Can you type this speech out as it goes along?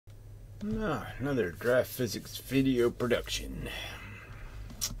Another draft physics video production.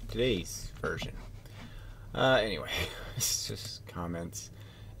 Today's version. Anyway, it's just comments.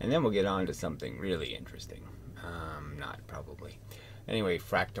 And then we'll get on to something really interesting. Not probably. Anyway,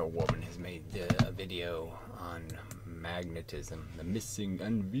 Fractal Woman has made a video on magnetism.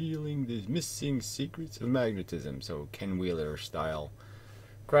 Unveiling the missing secrets of magnetism. So Ken Wheeler style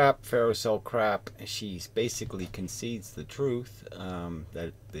crap, ferrocell crap. She basically concedes the truth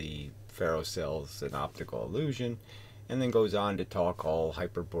that the ferrocell's an optical illusion, and then goes on to talk all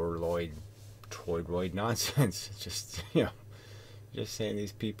hyperboloid, toroid nonsense. Just just saying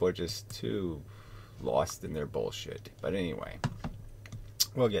these people are just too lost in their bullshit. But anyway,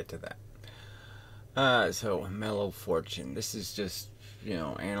 we'll get to that. So Mellow Fortune. This is just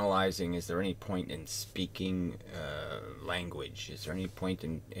analyzing, is there any point in speaking language? Is there any point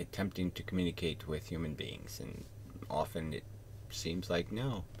in attempting to communicate with human beings? And often it seems like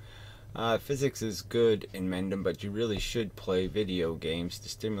no. Physics is good in Mendham, but you really should play video games to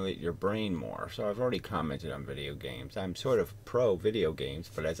stimulate your brain more. So I've already commented on video games. I'm sort of pro video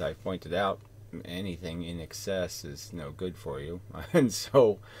games, but as I pointed out, anything in excess is no good for you. And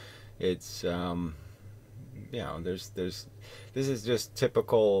so it's this is just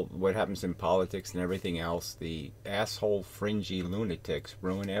typical what happens in politics and everything else. The asshole fringy lunatics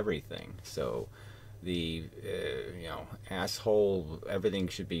ruin everything. So the asshole, everything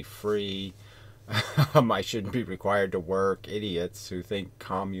should be free. I shouldn't be required to work. Idiots who think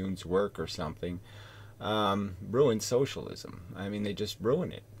communes work or something ruin socialism. I mean, they just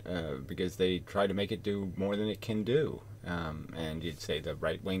ruin it because they try to make it do more than it can do. And you'd say the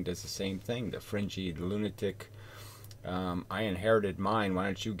right wing does the same thing. The fringy lunatic, I inherited mine, why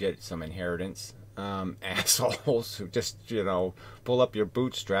don't you get some inheritance? Assholes who just pull up your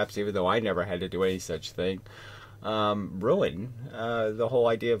bootstraps, even though I never had to do any such thing, ruin the whole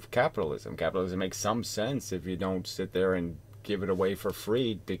idea of capitalism. Capitalism makes some sense if you don't sit there and give it away for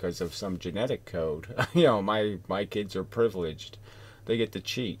free because of some genetic code. My kids are privileged, they get to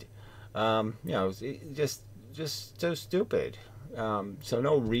cheat. Just so stupid. So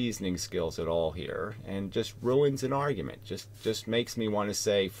no reasoning skills at all here, and just ruins an argument. Just makes me want to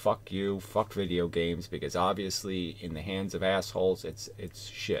say fuck you, fuck video games, because obviously in the hands of assholes it's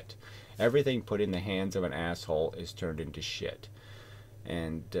shit. Everything put in the hands of an asshole is turned into shit.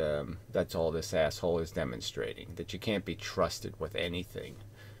 And that's all this asshole is demonstrating, that you can't be trusted with anything,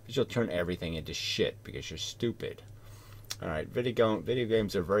 because you'll turn everything into shit because you're stupid. Alright, video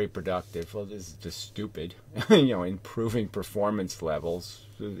games are very productive. Well, this is just stupid. Improving performance levels.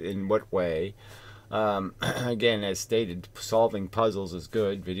 In what way? Again, as stated, solving puzzles is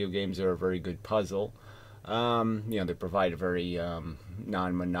good. Video games are a very good puzzle. They provide a very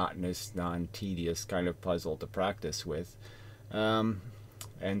non-monotonous, non-tedious kind of puzzle to practice with. And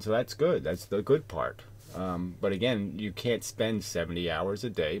so that's good. That's the good part. But again, you can't spend 70 hours a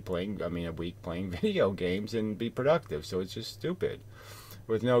day a week playing video games and be productive. So it's just stupid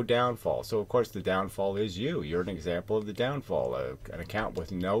with no downfall. So of course the downfall is you. You're an example of the downfall. An account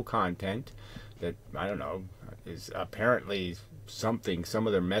with no content that, I don't know, is apparently something, some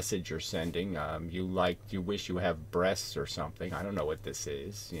other message you're sending. You wish you have breasts or something. I don't know what this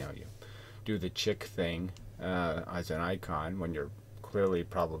is. You do the chick thing as an icon when you're clearly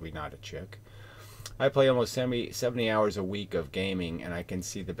probably not a chick. I play almost 70 hours a week of gaming, and I can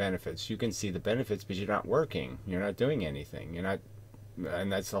see the benefits. You can see the benefits because you're not working. You're not doing anything.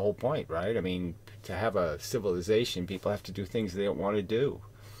 And that's the whole point, right? I mean, to have a civilization, people have to do things they don't want to do.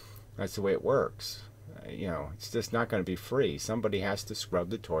 That's the way it works. It's just not going to be free. Somebody has to scrub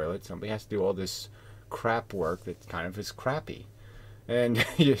the toilet. Somebody has to do all this crap work that kind of is crappy. And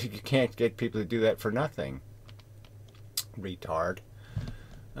you can't get people to do that for nothing. Retard.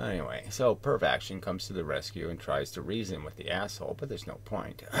 Anyway, so Perv Action comes to the rescue and tries to reason with the asshole, but there's no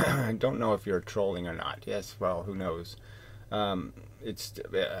point. I don't know if you're trolling or not. Yes, well, who knows? I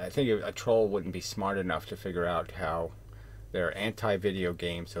think a troll wouldn't be smart enough to figure out how they're anti-video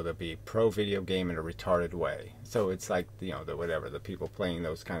game, so they'll be pro-video game in a retarded way. So it's like the people playing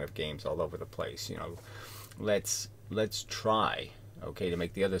those kind of games all over the place. Let's try, to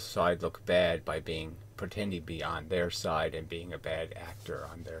make the other side look bad by pretending to be on their side and being a bad actor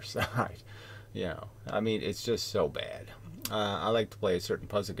on their side. I mean, it's just so bad. I like to play a certain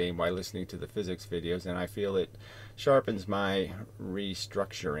puzzle game while listening to the physics videos, and I feel it sharpens my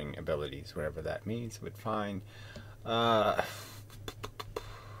restructuring abilities, whatever that means, but fine.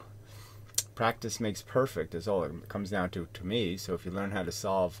 Practice makes perfect is all it comes down to me. So if you learn how to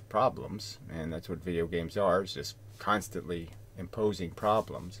solve problems, and that's what video games are, it's just constantly imposing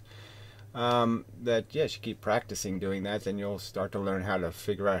problems, That yes, you keep practicing doing that, then you'll start to learn how to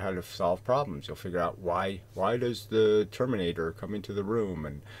figure out how to solve problems. You'll figure out why does the Terminator come into the room,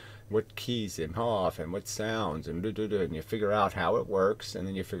 and what keys him off, and what sounds, and and you figure out how it works, and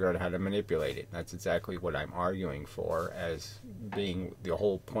then you figure out how to manipulate it. That's exactly what I'm arguing for as being the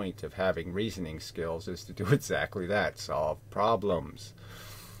whole point of having reasoning skills, is to do exactly that, solve problems.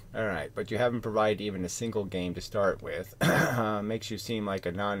 Alright, but you haven't provided even a single game to start with. Makes you seem like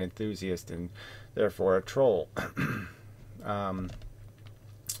a non-enthusiast and therefore a troll.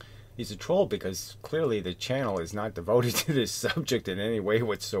 He's a troll because clearly the channel is not devoted to this subject in any way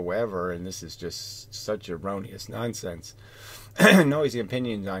whatsoever, and this is just such erroneous nonsense. Noisy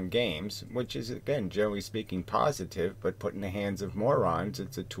opinions on games, which is, again, generally speaking positive, but put in the hands of morons,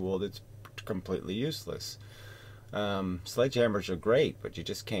 it's a tool that's completely useless. Sledgehammers are great, but you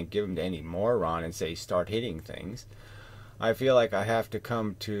just can't give them to any moron and say start hitting things. I feel like I have to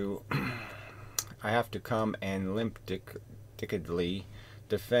come and limp-dickedly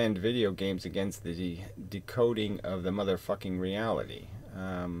defend video games against the decoding of the motherfucking reality.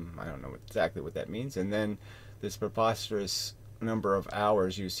 I don't know exactly what that means. And then this preposterous number of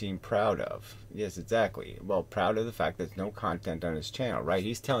hours you seem proud of. Yes, exactly. Well, proud of the fact there's no content on his channel, right?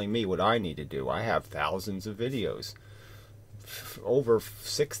 He's telling me what I need to do. I have thousands of videos. Over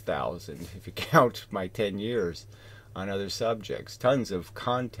 6,000 if you count my 10 years on other subjects. Tons of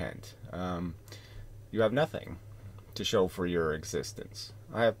content. You have nothing to show for your existence.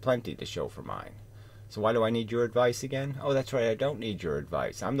 I have plenty to show for mine. So why do I need your advice again? Oh, that's right, I don't need your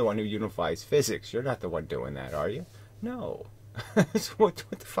advice. I'm the one who unifies physics. You're not the one doing that, are you? No. So what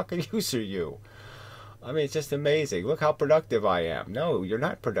the fucking use are you? I mean, it's just amazing. Look how productive I am. No, you're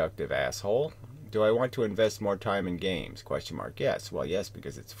not productive, asshole. Do I want to invest more time in games? Question mark. Yes. Well, yes,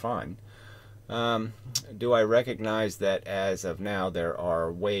 because it's fun. Do I recognize that as of now there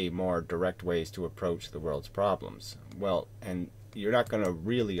are way more direct ways to approach the world's problems? Well, and you're not going to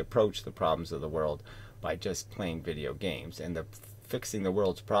really approach the problems of the world by just playing video games. And fixing the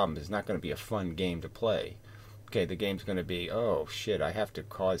world's problems is not going to be a fun game to play. Okay, the game's going to be, oh shit, I have to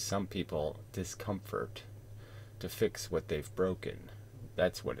cause some people discomfort to fix what they've broken.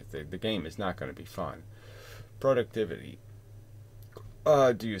 That's what the game is not going to be fun. Productivity.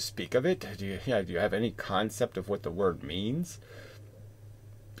 Do you speak of it? Do you have any concept of what the word means?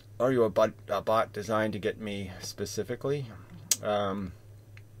 Are you a bot designed to get me specifically? Go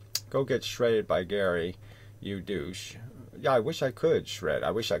get shredded by Gary, you douche. Yeah, I wish I could shred. I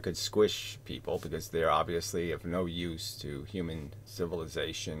wish I could squish people because they're obviously of no use to human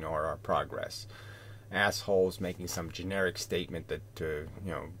civilization or our progress. Assholes making some generic statement that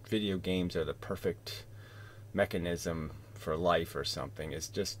video games are the perfect mechanism for life or something is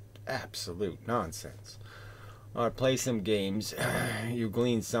just absolute nonsense. Or play some games you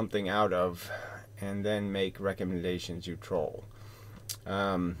glean something out of and then make recommendations you troll.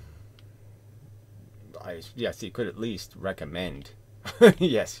 Yes, you could at least recommend.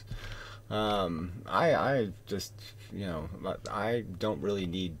 Yes. I just, I don't really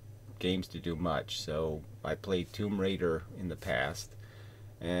need games to do much, so I played Tomb Raider in the past,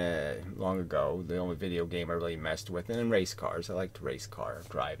 long ago, the only video game I really messed with, and then race cars. I liked race car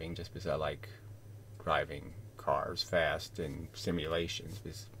driving just because I like driving cars fast in simulations,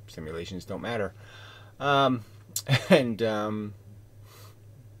 because simulations don't matter.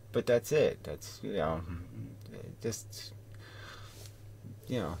 But that's it. That's, just,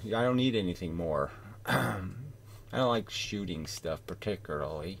 I don't need anything more. I don't like shooting stuff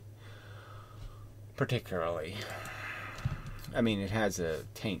particularly. I mean, it has a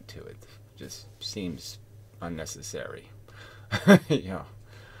taint to it. Just seems unnecessary. But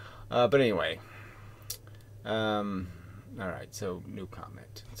anyway. Alright, so new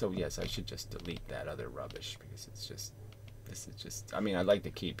comment. So yes, I should just delete that other rubbish because this is just, I mean, I'd like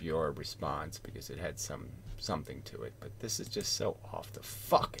to keep your response because it had something to it, but this is just so off the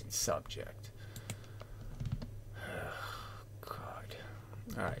fucking subject. God.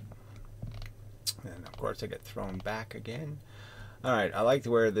 Alright. And of course I get thrown back again. Alright, I like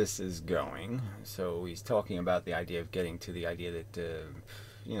where this is going. So he's talking about the idea of getting to the idea that, the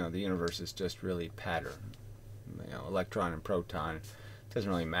universe is just really pattern. Electron and proton, it doesn't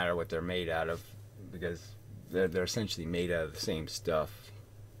really matter what they're made out of because they're essentially made out of the same stuff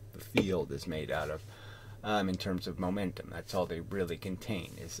the field is made out of, in terms of momentum. That's all they really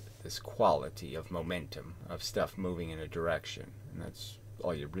contain, is this quality of momentum, of stuff moving in a direction. And that's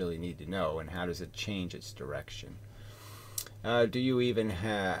all you really need to know. And how does it change its direction? You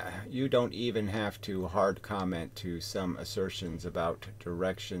don't even have to hard comment to some assertions about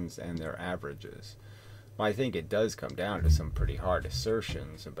directions and their averages. Well, I think it does come down to some pretty hard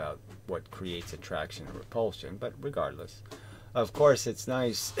assertions about what creates attraction and repulsion, but regardless. Of course, it's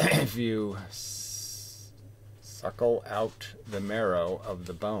nice if you suckle out the marrow of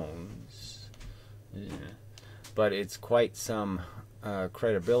the bones. Yeah. But it's quite some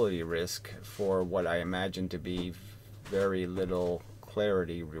credibility risk for what I imagine to be very little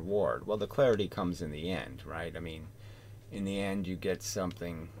clarity reward. Well, the clarity comes in the end, right? I mean, in the end, you get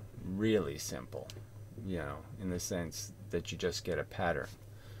something really simple, you know, in the sense that you just get a pattern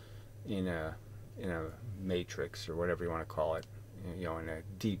in a matrix or whatever you want to call it, you know, in a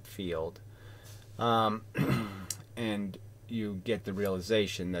deep field, and you get the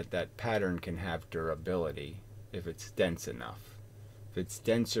realization that that pattern can have durability if it's dense enough. If it's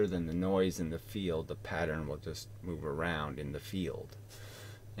denser than the noise in the field, the pattern will just move around in the field.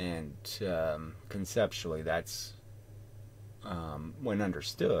 And conceptually, that's, when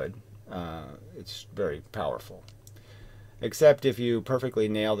understood, it's very powerful. Except if you perfectly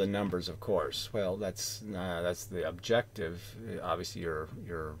nail the numbers, of course. Well, that's the objective. Obviously,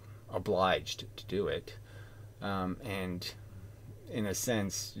 you're obliged to do it. And in a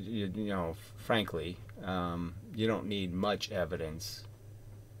sense, you know, frankly, you don't need much evidence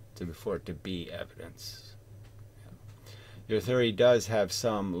for it to be evidence. Your theory does have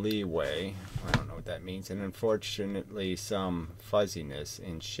some leeway, I don't know what that means, and unfortunately some fuzziness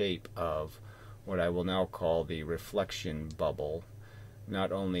in shape of what I will now call the reflection bubble,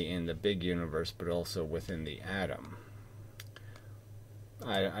 not only in the big universe but also within the atom.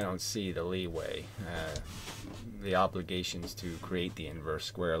 I don't see the leeway. The obligations to create the inverse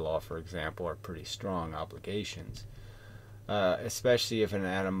square law, for example, are pretty strong obligations, especially if an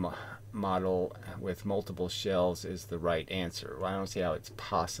atom model with multiple shells is the right answer. Well, I don't see how it's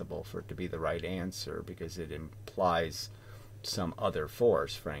possible for it to be the right answer, because it implies some other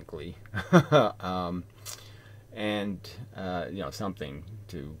force, frankly, and you know, something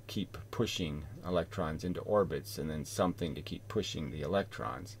to keep pushing electrons into orbits, and then something to keep pushing the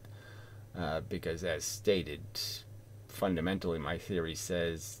electrons, because as stated, fundamentally my theory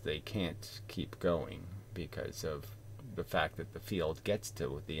says they can't keep going because of the fact that the field gets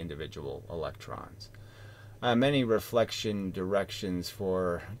to the individual electrons. Many reflection directions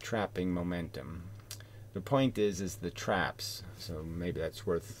for trapping momentum. The point is the traps, so maybe that's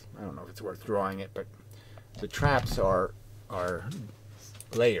worth, I don't know if it's worth drawing it, but the traps are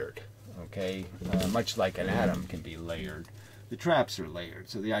layered, okay? Much like an atom can be layered. The traps are layered,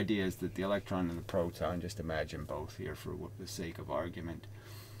 so the idea is that the electron and the proton, just imagine both here for the sake of argument,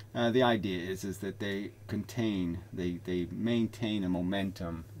 the idea is that they maintain a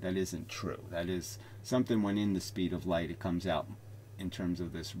momentum that isn't true. That is, something when in the speed of light, it comes out in terms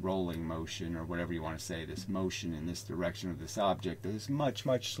of this rolling motion, or whatever you want to say, this motion in this direction of this object that is much,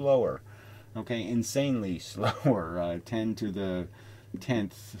 much slower. Okay, insanely slower, 10 to the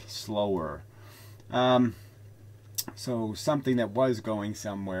 10th slower. So something that was going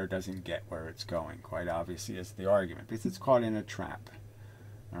somewhere doesn't get where it's going, quite obviously, is the argument, because it's caught in a trap.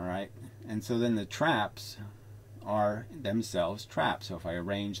 All right, and so then the traps are themselves traps. So if I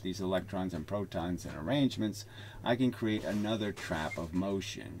arrange these electrons and protons in arrangements, I can create another trap of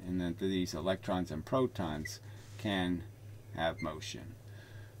motion, and then these electrons and protons can have motion,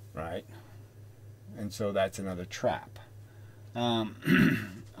 right? And so that's another trap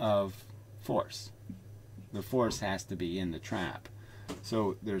of force. The force has to be in the trap.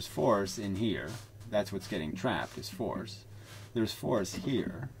 So there's force in here. That's what's getting trapped, is force. There's force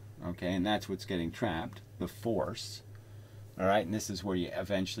here, okay, and that's what's getting trapped, the force. All right, and this is where you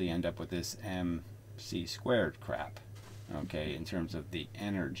eventually end up with this mc squared crap, okay, in terms of the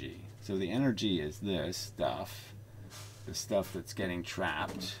energy. So the energy is this stuff, the stuff that's getting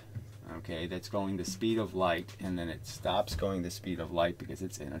trapped, okay, that's going the speed of light, and then it stops going the speed of light because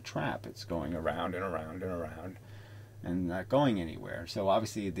it's in a trap. It's going around and around and around and not going anywhere. So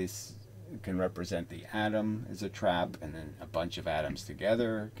obviously this can represent the atom as a trap, and then a bunch of atoms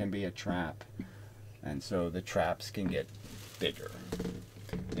together can be a trap, and so the traps can get bigger,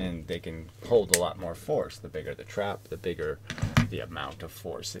 and they can hold a lot more force. The bigger the trap, the bigger the amount of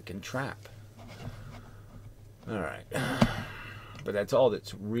force it can trap. All right, but that's all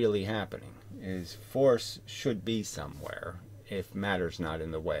that's really happening, is force should be somewhere if matter's not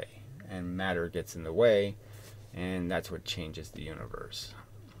in the way, and matter gets in the way, and that's what changes the universe.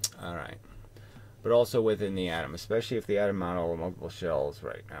 All right, but also within the atom, especially if the atom model multiple shells,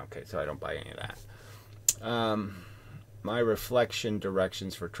 right? Okay, so I don't buy any of that. My reflection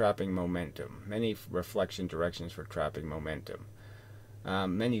directions for trapping momentum. Many reflection directions for trapping momentum.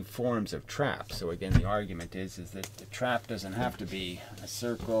 many forms of traps. So again, the argument is that the trap doesn't have to be a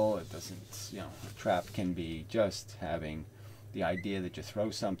circle. It doesn't, a trap can be just having the idea that you throw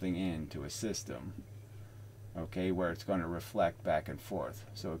something into a system, okay, where it's going to reflect back and forth.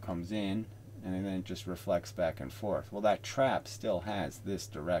 So it comes in and then it just reflects back and forth. Well, that trap still has this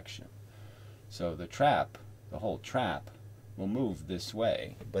direction. So the trap, the whole trap, will move this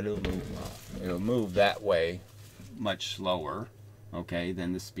way, but it'll move that way much slower, okay,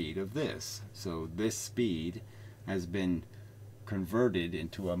 than the speed of this. So this speed has been converted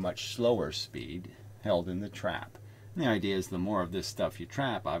into a much slower speed held in the trap. And the idea is the more of this stuff you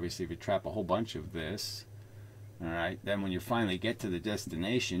trap, obviously if you trap a whole bunch of this, all right, then when you finally get to the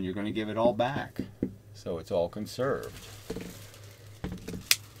destination, you're going to give it all back. So it's all conserved.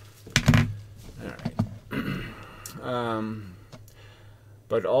 All right.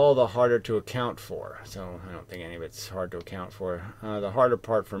 But all the harder to account for. So I don't think any of it's hard to account for. The harder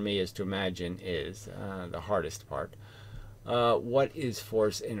part for me is to imagine is the hardest part. What is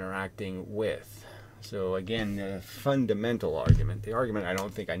force interacting with? So again, the fundamental argument, the argument I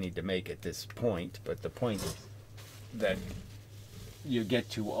don't think I need to make at this point, but the point that you get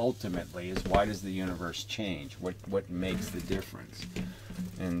to ultimately is, why does the universe change? What makes the difference?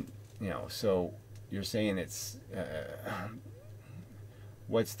 And so you're saying it's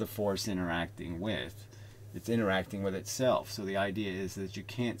what's the force interacting with? It's interacting with itself. So the idea is that you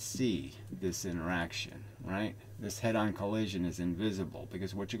can't see this interaction, right? This head-on collision is invisible,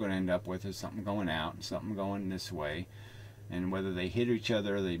 because what you're going to end up with is something going out and something going this way, and whether they hit each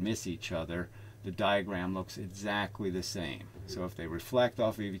other or they miss each other, the diagram looks exactly the same. So if they reflect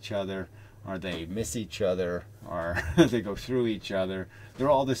off of each other, or they miss each other, or they go through each other, they're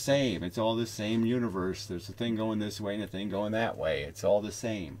all the same. It's all the same universe. There's a thing going this way and a thing going that way. It's all the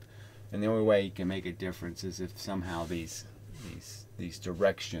same. And the only way you can make a difference is if somehow these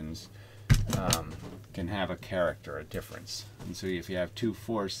directions can have a character, a difference. And so if you have two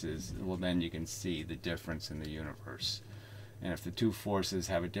forces, well, then you can see the difference in the universe. And if the two forces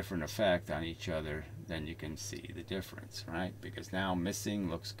have a different effect on each other, then you can see the difference, right? Because now missing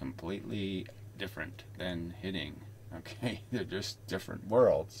looks completely different than hitting, okay? They're just different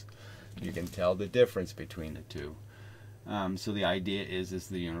worlds. You can tell the difference between the two. So the idea is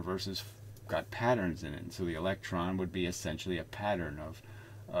the universe has got patterns in it. And so the electron would be essentially a pattern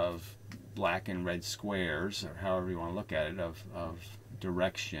of black and red squares, or however you want to look at it, of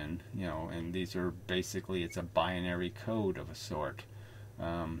direction, and these are basically, it's a binary code of a sort,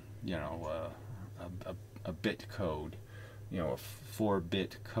 a bit code, a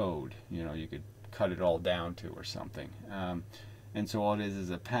 4-bit code, you could cut it all down to, or something. And so all it is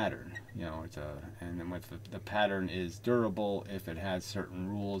a pattern, and then with the pattern is durable if it has certain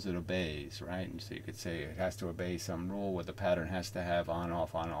rules it obeys, right? And so you could say it has to obey some rule where the pattern has to have on,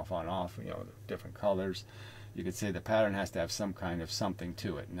 off, on, off, on, off, different colors. You could say the pattern has to have some kind of something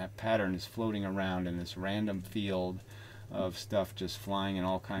to it, and that pattern is floating around in this random field of stuff just flying in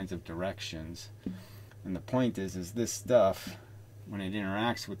all kinds of directions. And the point is this stuff, when it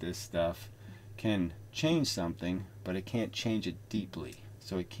interacts with this stuff, can change something, but it can't change it deeply.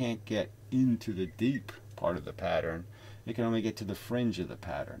 So it can't get into the deep part of the pattern. It can only get to the fringe of the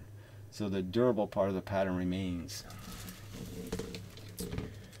pattern. So the durable part of the pattern remains,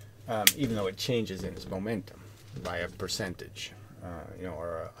 even though it changes in its momentum by a percentage,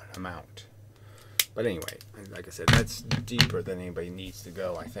 or an amount. But anyway, like I said, that's deeper than anybody needs to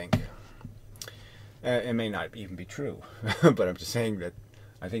go, I think. It may not even be true, but I'm just saying that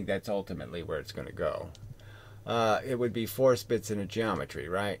I think that's ultimately where it's going to go. It would be force bits in a geometry,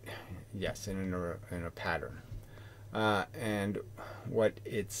 right? Yes, in a pattern. And what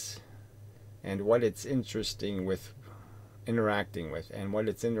it's interesting with interacting with, and what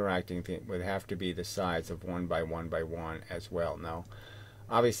it's interacting would have to be the size of 1 by 1 by 1 as well. Now,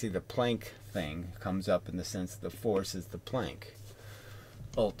 obviously the Planck thing comes up in the sense that the force is the Planck.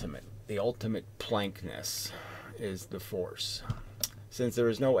 The ultimate Planckness is the force. Since there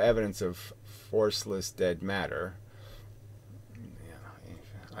is no evidence of forceless dead matter,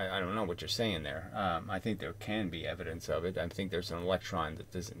 I don't know what you're saying there. I think there can be evidence of it. I think there's an electron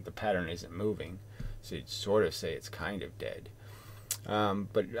that the pattern isn't moving, so you'd sort of say it's kind of dead.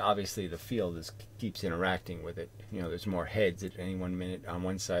 But obviously the field keeps interacting with it. There's more heads at any one minute on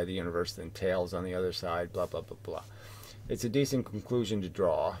one side of the universe than tails on the other side, blah, blah, blah, blah. It's a decent conclusion to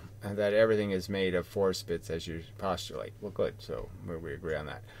draw, that everything is made of force bits as you postulate. Well, good, so we agree on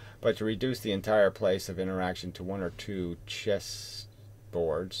that. But to reduce the entire place of interaction to 1 or 2 chess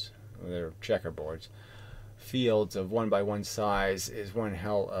boards, they're checkerboards, fields of 1 by 1 size is one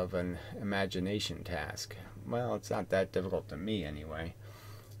hell of an imagination task. Well, it's not that difficult to me anyway.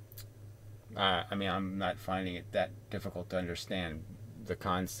 I mean, I'm not finding it that difficult to understand the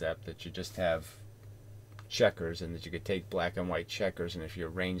concept that you just have checkers, and that you could take black and white checkers, and if you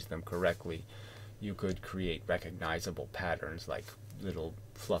arrange them correctly, you could create recognizable patterns like little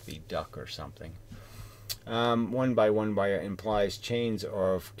fluffy duck or something. One by one by implies chains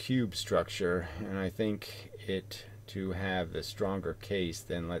of cube structure, and I think it to have the stronger case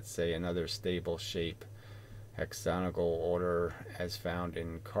than, let's say, another stable shape hexagonal order as found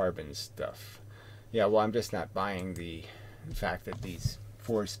in carbon stuff. Yeah, well, I'm just not buying the fact that these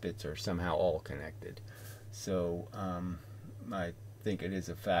force bits are somehow all connected. So I think it is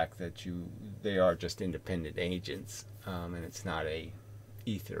a fact that they are just independent agents, and it's not a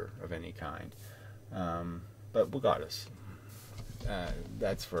ether of any kind. But regardless,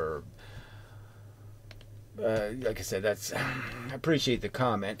 that's for like I said, that's I appreciate the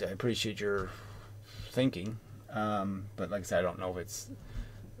comment. I appreciate your thinking, but like I said, I don't know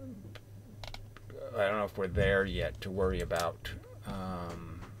if we're there yet to worry about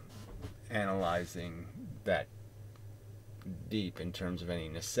analyzing that deep in terms of any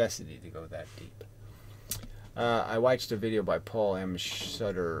necessity to go that deep. I watched a video by Paul M.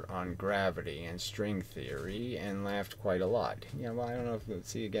 Sutter on gravity and string theory and laughed quite a lot. Yeah, well, I don't know if,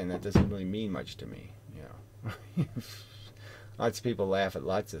 see, again, that doesn't really mean much to me, you know. Lots of people laugh at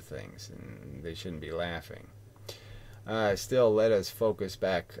lots of things, and they shouldn't be laughing. Still, let us focus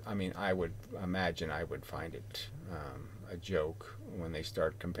back. I mean, I would imagine I would find it a joke when they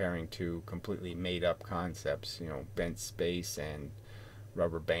start comparing two completely made-up concepts, you know, bent space and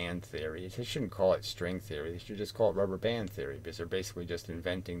rubber band theory. They shouldn't call it string theory. They should just call it rubber band theory, because they're basically just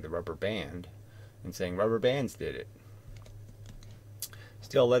inventing the rubber band and saying rubber bands did it.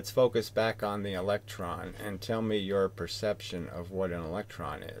 Still, let's focus back on the electron and tell me your perception of what an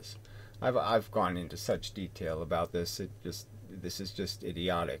electron is. I've gone into such detail about this. This is just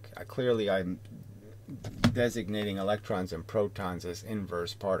idiotic. Clearly, I'm designating electrons and protons as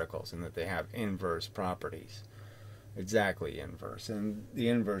inverse particles, and that they have inverse properties. Exactly inverse. And the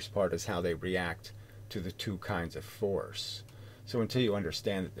inverse part is how they react to the two kinds of force. So until you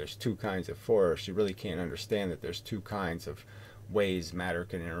understand that there's two kinds of force, you really can't understand that there's two kinds of ways matter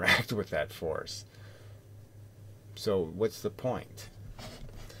can interact with that force. So what's the point?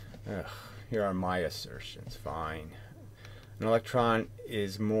 Ugh, here are my assertions. Fine. An electron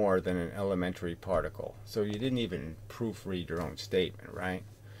is more than an elementary particle. So you didn't even proofread your own statement, right?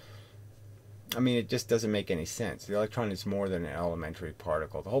 I mean, it just doesn't make any sense. The electron is more than an elementary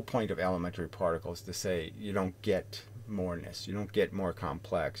particle. The whole point of elementary particles is to say you don't get moreness, you don't get more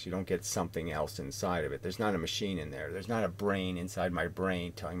complex, you don't get something else inside of it. There's not a machine in there. There's not a brain inside my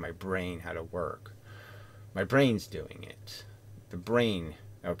brain telling my brain how to work. My brain's doing it. The brain,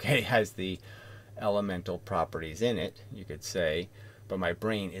 okay, has the elemental properties in it, you could say, but my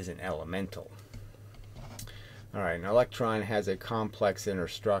brain isn't elemental. All right, an electron has a complex inner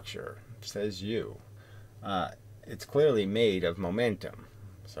structure, says you. It's clearly made of momentum.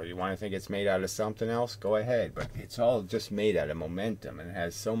 So you want to think it's made out of something else? Go ahead. But it's all just made out of momentum. And it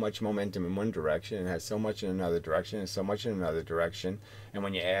has so much momentum in one direction, and it has so much in another direction, and so much in another direction. And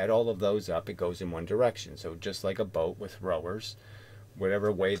when you add all of those up, it goes in one direction. So just like a boat with rowers,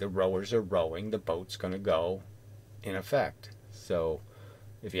 whatever way the rowers are rowing, the boat's going to go in effect. So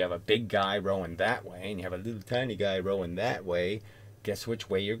if you have a big guy rowing that way, and you have a little tiny guy rowing that way, guess which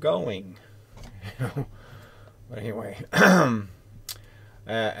way you're going? But anyway, an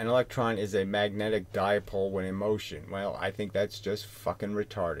electron is a magnetic dipole when in motion. Well, I think that's just fucking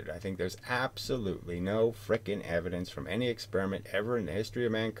retarded. I think there's absolutely no frickin' evidence from any experiment ever in the history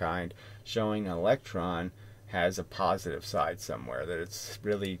of mankind showing an electron has a positive side somewhere, that it's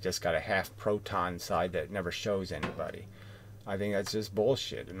really just got a half proton side that never shows anybody. I think that's just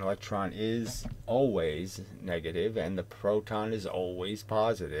bullshit. An electron is always negative and the proton is always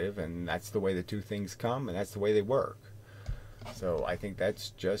positive, and that's the way the two things come, and that's the way they work. So I think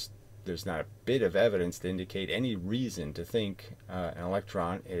that's just, there's not a bit of evidence to indicate any reason to think an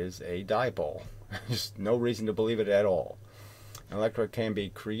electron is a dipole. Just no reason to believe it at all. An electron can be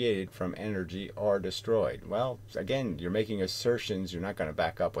created from energy or destroyed. Well, again, you're making assertions you're not going to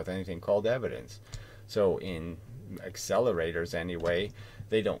back up with anything called evidence. So in accelerators anyway,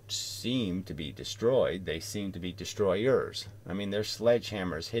 they don't seem to be destroyed, they seem to be destroyers. I mean, they're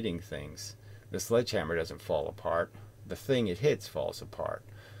sledgehammers hitting things. The sledgehammer doesn't fall apart, the thing it hits falls apart.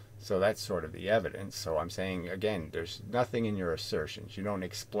 So that's sort of the evidence. So I'm saying, again, there's nothing in your assertions. You don't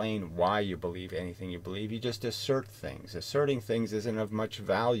explain why you believe anything you believe. You just assert things. Asserting things isn't of much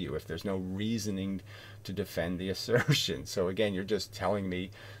value if there's no reasoning to defend the assertion. So again, you're just telling me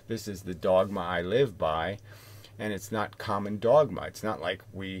this is the dogma I live by, and it's not common dogma. It's not like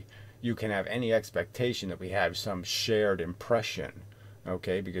you can have any expectation that we have some shared impression,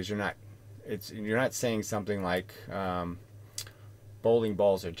 okay? Because you're not saying something like, bowling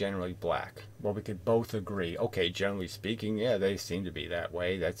balls are generally black. Well, we could both agree, okay, generally speaking, yeah, they seem to be that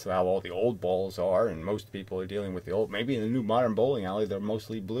way. That's how all the old balls are, and most people are dealing with the old. Maybe in the new modern bowling alley, they're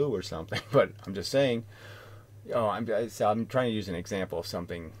mostly blue or something. But I'm just saying, I'm trying to use an example of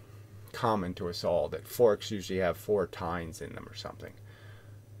something common to us all, that forks usually have 4 tines in them or something.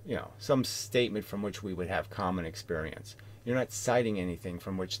 Some statement from which we would have common experience. You're not citing anything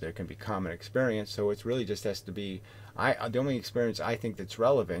from which there can be common experience, so it really just has to be, the only experience I think that's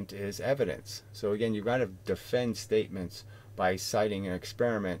relevant is evidence. So again, you've got to defend statements by citing an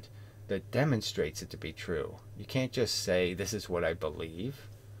experiment that demonstrates it to be true. You can't just say, this is what I believe.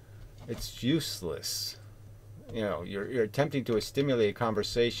 It's useless. You're attempting to stimulate a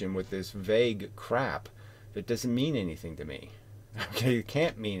conversation with this vague crap that doesn't mean anything to me. Okay, it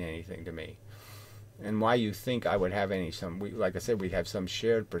can't mean anything to me. And why you think I would have like I said, we'd have some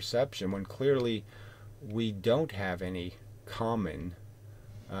shared perception when clearly we don't have any common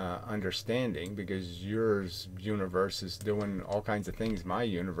understanding, because your universe is doing all kinds of things my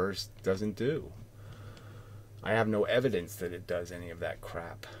universe doesn't do. I have no evidence that it does any of that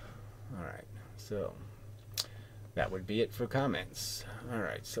crap. Alright, so that would be it for comments.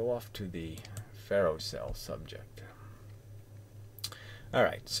 Alright, so off to the ferrocell subject.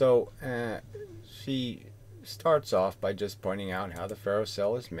 Alright, so she starts off by just pointing out how the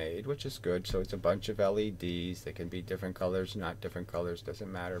ferrocell is made, which is good. So it's a bunch of LEDs. They can be different colors, not different colors,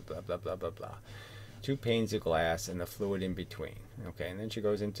 doesn't matter, blah, blah, blah, blah, blah. 2 panes of glass and the fluid in between. Okay, and then she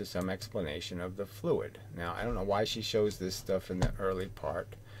goes into some explanation of the fluid. Now, I don't know why she shows this stuff in the early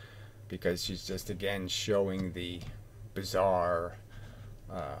part, because she's just, again, showing the bizarre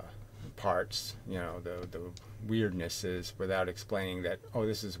parts, the weirdnesses, without explaining that, oh,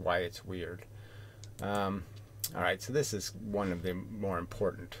 this is why it's weird. Alright, so this is one of the more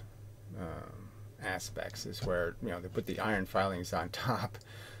important aspects, is where, they put the iron filings on top,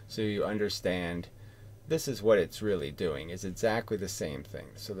 so you understand this is what it's really doing. It's exactly the same thing.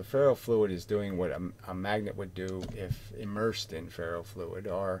 So the ferrofluid is doing what a magnet would do if immersed in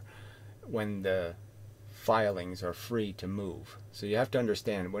ferrofluid, or when the filings are free to move. So you have to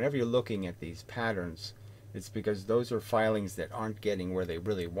understand, whenever you're looking at these patterns, it's because those are filings that aren't getting where they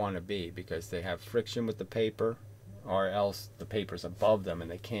really want to be, because they have friction with the paper, or else the paper's above them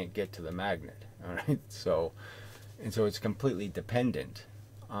and they can't get to the magnet. Alright, so it's completely dependent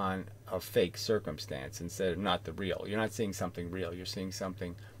on a fake circumstance instead of not the real. You're not seeing something real, you're seeing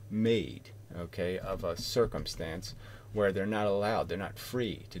something made, okay, of a circumstance where they're not allowed, they're not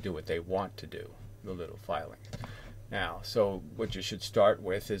free to do what they want to do, the little filings. Now, so what you should start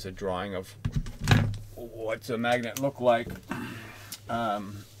with is a drawing of what's a magnet look like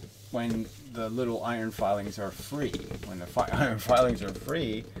when the little iron filings are free. When the iron filings are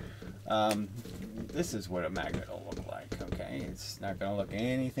free, this is what a magnet will look like. Okay, it's not going to look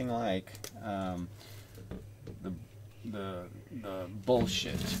anything like the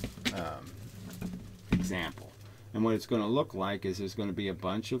bullshit example. And what it's going to look like is there's going to be a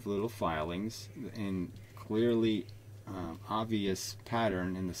bunch of little filings in clearly obvious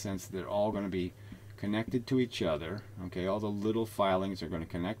pattern, in the sense that they're all going to be connected to each other. Okay, all the little filings are going to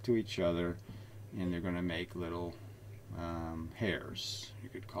connect to each other, and they're going to make little hairs, you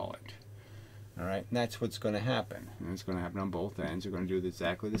could call it. Alright, and that's what's going to happen. And it's going to happen on both ends. You're going to do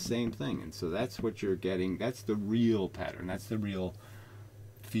exactly the same thing. And so that's what you're getting. That's the real pattern. That's the real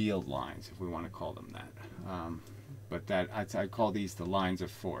field lines, if we want to call them that. But I call these the lines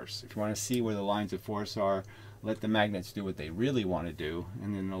of force. If you want to see where the lines of force are, let the magnets do what they really want to do,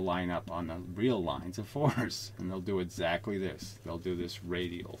 and then they'll line up on the real lines of force. And they'll do exactly this. They'll do this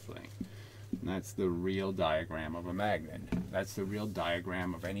radial thing. And that's the real diagram of a magnet. That's the real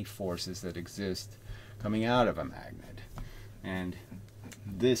diagram of any forces that exist coming out of a magnet. And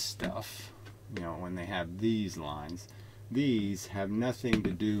this stuff, when they have these lines, these have nothing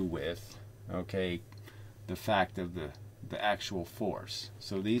to do with, okay, the fact of the actual force.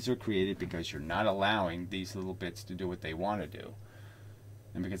 So these are created because you're not allowing these little bits to do what they want to do.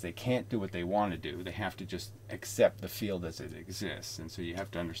 And because they can't do what they want to do, they have to just accept the field as it exists. And so you have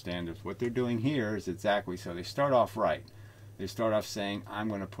to understand that what they're doing here is exactly so. They start off right. They start off saying, I'm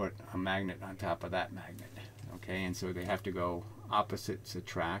going to put a magnet on top of that magnet. Okay, and so they have to go, opposites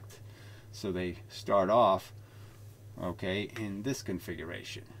attract. So they start off, okay, in this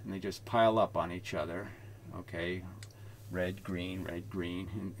configuration, and they just pile up on each other, okay, red, green,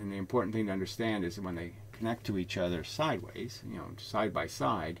 and the important thing to understand is that when they connect to each other sideways, you know, side by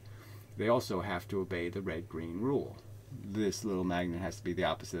side, they also have to obey the red-green rule. This little magnet has to be the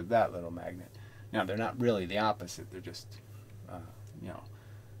opposite of that little magnet. Now, they're not really the opposite, they're just, you know,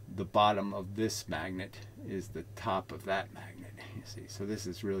 the bottom of this magnet is the top of that magnet, you see. So this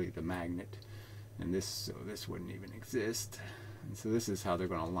is really the magnet, and so this wouldn't even exist. And so this is how they're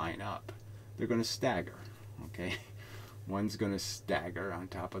going to line up. They're going to stagger, okay? One's going to stagger on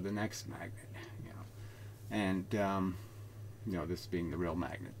top of the next magnet, you know. And, you know, this being the real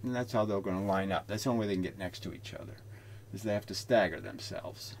magnet. And that's how they're going to line up. That's the only way they can get next to each other, is they have to stagger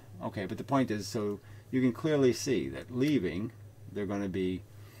themselves. Okay, but the point is, so you can clearly see that leaving, they're going to be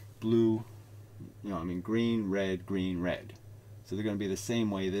blue, you know, I mean green, red, so they're going to be the same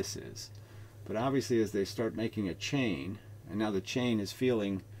way this is. But obviously as they start making a chain, and now the chain is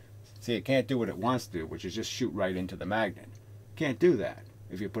feeling, see, it can't do what it wants to do, which is just shoot right into the magnet. Can't do that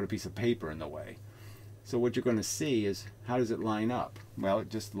if you put a piece of paper in the way. So what you're going to see is, how does it line up? Well, it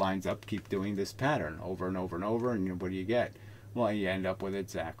just lines up, keep doing this pattern over and over and over, and what do you get? Well, you end up with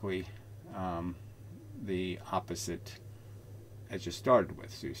exactly the opposite as you started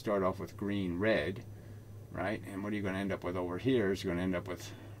with. So you start off with green, red, right? And what are you going to end up with over here is you're going to end up with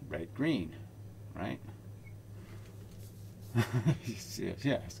red, green, right?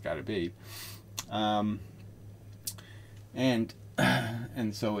 Yeah, it's got to be. And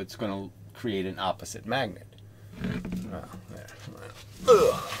so it's going to create an opposite magnet. Oh, there.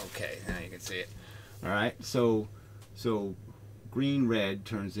 Okay, now you can see it. All right, so green, red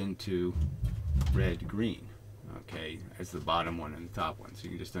turns into red, green. Okay, as the bottom one and the top one. So you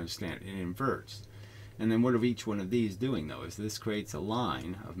can just understand it inverts. And then what are each one of these doing, though? Is this creates a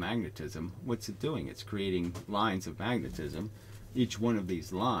line of magnetism. What's it doing? It's creating lines of magnetism. Each one of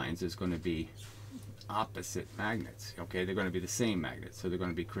these lines is going to be opposite magnets. Okay, they're going to be the same magnets, so they're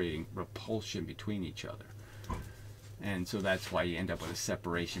going to be creating repulsion between each other. And so that's why you end up with a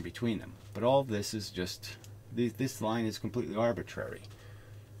separation between them. But all of this is just, this line is completely arbitrary.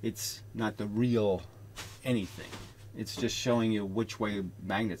 It's not the real anything. It's just showing you which way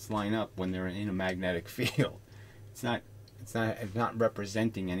magnets line up when they're in a magnetic field. It's not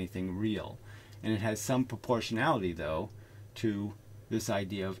representing anything real. And it has some proportionality, though, to this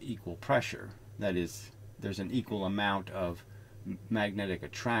idea of equal pressure. That is, there's an equal amount of magnetic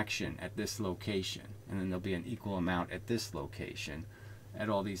attraction at this location, and then there'll be an equal amount at this location at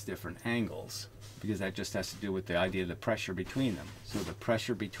all these different angles, because that just has to do with the idea of the pressure between them. So the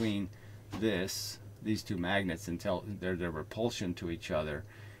pressure between these two magnets until their repulsion to each other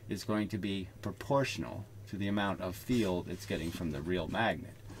is going to be proportional to the amount of field it's getting from the real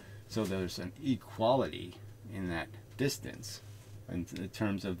magnet. So there's an equality in that distance in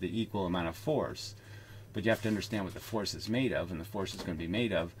terms of the equal amount of force. But you have to understand what the force is made of, and the force is going to be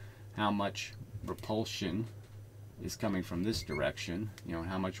made of how much repulsion is coming from this direction, you know,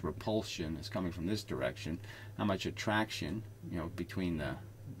 how much repulsion is coming from this direction, how much attraction, you know, between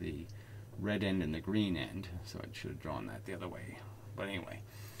the red end and the green end. So I should have drawn that the other way. But anyway,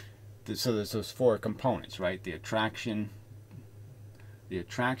 so there's those four components, right? The attraction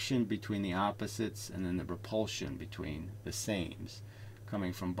between the opposites, and then the repulsion between the sames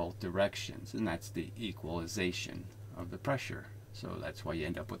coming from both directions, and that's the equalization of the pressure. So that's why you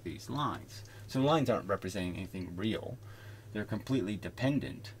end up with these lines. So the lines aren't representing anything real. They're completely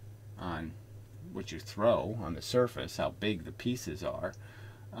dependent on what you throw on the surface, how big the pieces are,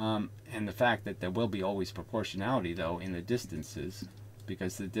 and the fact that there will be always proportionality, though, in the distances,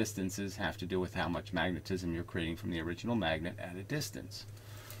 because the distances have to do with how much magnetism you're creating from the original magnet at a distance.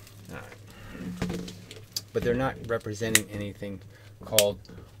 All right. But they're not representing anything called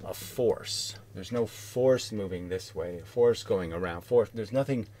a force. There's no force moving this way, force going around, force. There's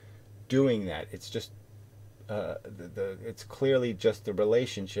nothing doing that. It's just it's clearly just the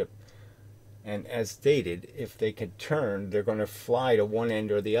relationship. And as stated, if they could turn, they're going to fly to one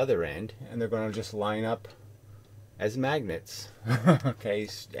end or the other end, and they're going to just line up as magnets. Okay,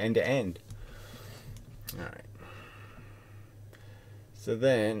 end to end. All right. So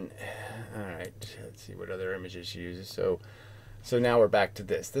then, all right, let's see what other images she uses. So now we're back to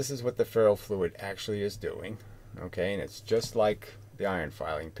this. This is what the ferrofluid actually is doing. Okay, and it's just like the iron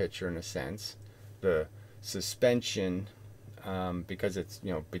filing picture in a sense. The suspension, because it's,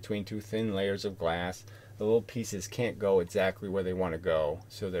 you know, between two thin layers of glass, the little pieces can't go exactly where they want to go,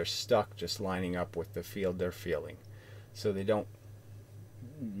 so they're stuck just lining up with the field they're feeling. So they don't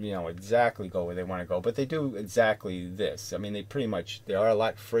exactly go where they want to go, but they do exactly this. I mean, they are a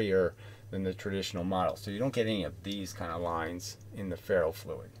lot freer than the traditional model. So you don't get any of these kind of lines in the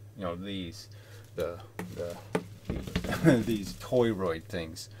ferrofluid. The these toroid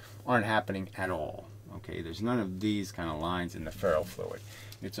things aren't happening at all. Okay, there's none of these kind of lines in the ferrofluid.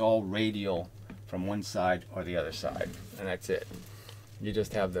 It's all radial from one side or the other side, and that's it. You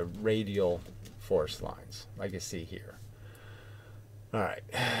just have the radial force lines, like you see here. All right,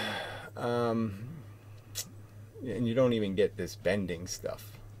 and you don't even get this bending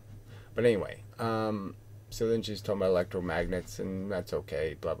stuff. But anyway, so then she's talking about electromagnets, and that's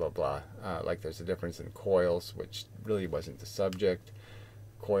okay, blah, blah, blah. Like there's a difference in coils, which really wasn't the subject.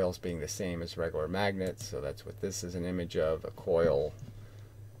 Coils being the same as regular magnets, so that's what this is an image of, a coil.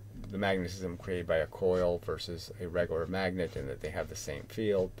 The magnetism created by a coil versus a regular magnet, and that they have the same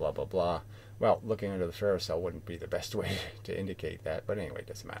field, blah, blah, blah. Well, looking under the ferrocell wouldn't be the best way to indicate that, but anyway, it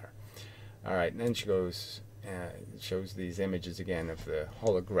doesn't matter. All right, and then she goes, shows these images again of the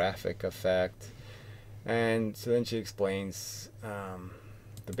holographic effect. And so then she explains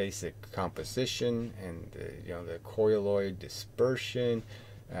the basic composition and the colloid dispersion,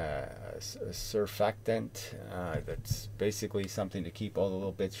 a surfactant that's basically something to keep all the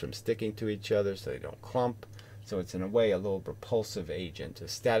little bits from sticking to each other so they don't clump. So it's in a way a little repulsive agent, a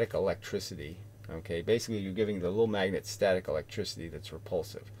static electricity. Okay, basically you're giving the little magnet static electricity that's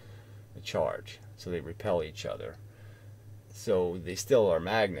repulsive, a charge, so they repel each other. So they still are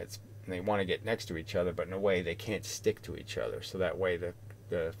magnets, and they want to get next to each other, but in a way they can't stick to each other, so that way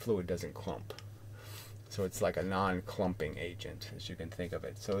the fluid doesn't clump. So it's like a non-clumping agent, as you can think of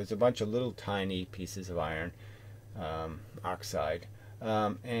it. So there's a bunch of little tiny pieces of iron oxide,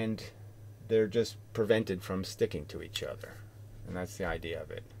 and they're just prevented from sticking to each other, and that's the idea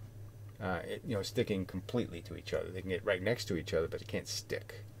of it. Sticking completely to each other. They can get right next to each other, but they can't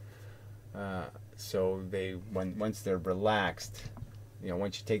stick. So once they're relaxed,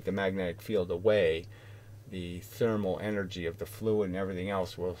 once you take the magnetic field away, the thermal energy of the fluid and everything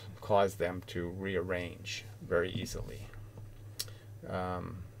else will cause them to rearrange very easily.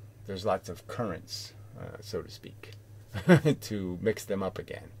 There's lots of currents, so to speak, to mix them up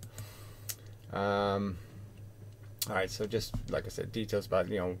again. All right, so just like I said, details about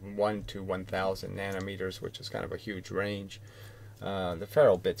 1 to 1,000 nanometers, which is kind of a huge range. The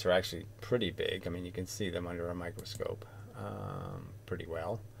ferro bits are actually pretty big. I mean, you can see them under a microscope pretty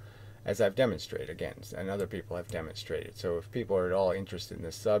well, as I've demonstrated again, and other people have demonstrated. So if people are at all interested in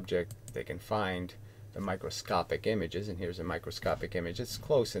this subject, they can find the microscopic images, and here's a microscopic image. It's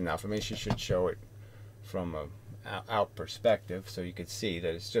close enough. I mean, she should show it from a out perspective, so you could see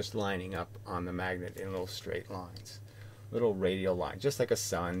that it's just lining up on the magnet in little straight lines, little radial lines, just like a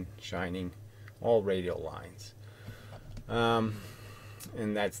sun shining, all radial lines.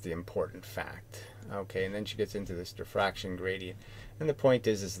 And that's the important fact. Okay, and then she gets into this diffraction gradient, and the point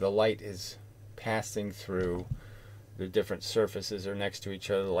is the light is passing through the different surfaces are next to each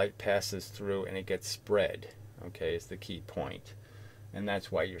other. The light passes through and it gets spread. Okay, is the key point, and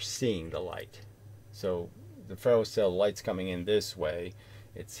that's why you're seeing the light. So the ferrocell light's coming in this way,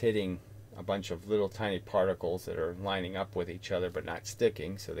 it's hitting a bunch of little tiny particles that are lining up with each other but not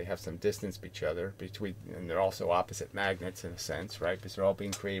sticking, so they have some distance between, and they're also opposite magnets in a sense, right? Because they're all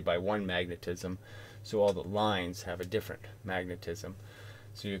being created by one magnetism, so all the lines have a different magnetism.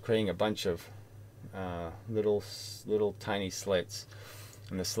 So you're creating a bunch of little tiny slits,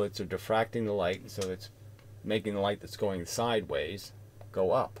 and the slits are diffracting the light, so it's making the light that's going sideways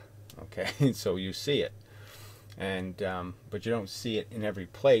go up. Okay, so you see it. And but you don't see it in every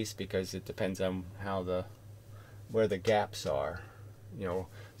place because it depends on where the gaps are,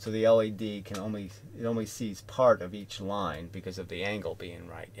 so the LED only sees part of each line because of the angle being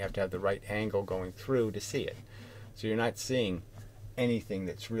right. You have to have the right angle going through to see it, so you're not seeing anything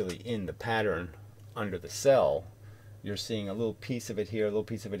that's really in the pattern under the cell. You're seeing a little piece of it here, a little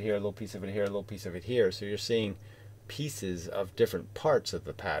piece of it here, a little piece of it here, a little piece of it here, so you're seeing pieces of different parts of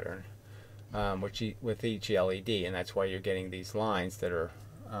the pattern with each LED, and that's why you're getting these lines that are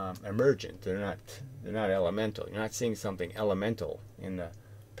emergent. They're not elemental. You're not seeing something elemental in the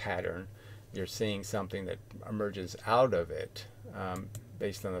pattern. You're seeing something that emerges out of it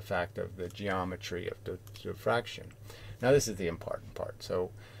based on the fact of the geometry of the diffraction. Now this is the important part.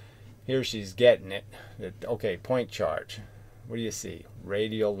 So here she's getting it. Okay, point charge. What do you see?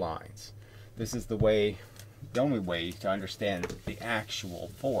 Radial lines. This is the only way to understand the actual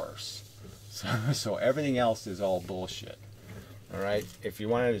force. So everything else is all bullshit. All right. If you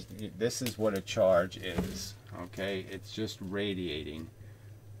want to, this is what a charge is. Okay, it's just radiating.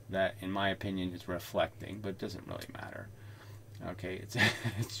 That, in my opinion, is reflecting, but it doesn't really matter. Okay, it's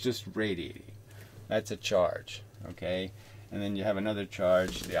it's just radiating. That's a charge. Okay, and then you have another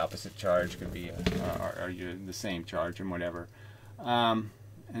charge. The opposite charge could be the same charge and whatever, and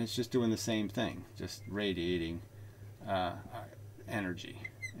it's just doing the same thing, just radiating energy.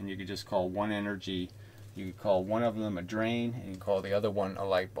 And you could just call one energy. You could call one of them a drain, and you call the other one a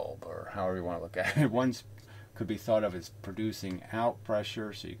light bulb, or however you want to look at it. One's could be thought of as producing out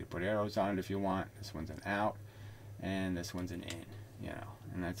pressure, so you could put arrows on it if you want. This one's an out, and this one's an in, you know,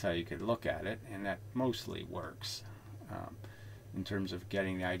 and that's how you could look at it, and that mostly works in terms of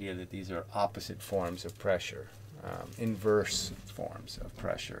getting the idea that these are opposite forms of pressure, inverse forms of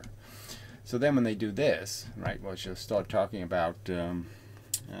pressure. So then when they do this, right, well, she'll start talking about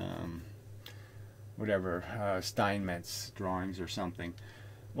whatever, Steinmetz drawings or something.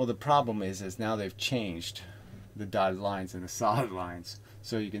 Well, the problem is now they've changed the dotted lines and the solid lines.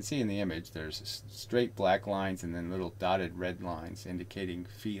 So you can see in the image there's straight black lines and then little dotted red lines indicating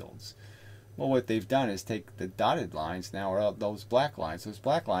fields. Well, what they've done is take the dotted lines now are those black lines. Those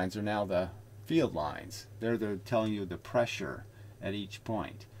black lines are now the field lines. They're telling you the pressure at each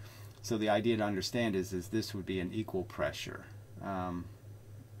point. So the idea to understand is this would be an equal pressure.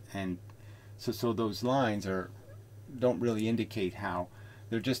 And so those lines don't really indicate how.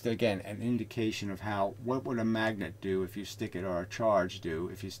 They're just, again, an indication of how, what would a magnet do if you stick it, or a charge do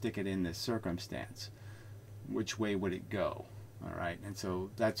if you stick it in this circumstance? Which way would it go? All right, and so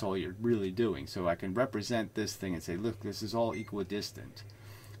that's all you're really doing. So I can represent this thing and say, look, this is all equidistant.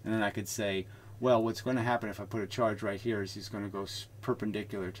 And then I could say, well, what's going to happen if I put a charge right here is he's going to go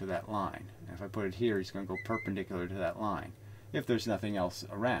perpendicular to that line. And if I put it here, he's going to go perpendicular to that line, if there's nothing else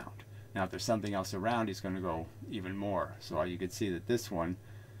around. Now, if there's something else around, he's going to go even more. So you can see that this one,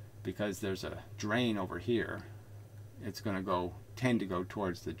 because there's a drain over here, it's going to tend to go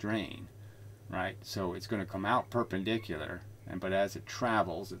towards the drain, right? So it's going to come out perpendicular, but as it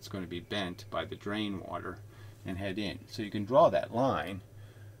travels, it's going to be bent by the drain water and head in. So you can draw that line,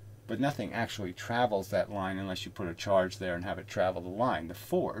 but nothing actually travels that line unless you put a charge there and have it travel the line. The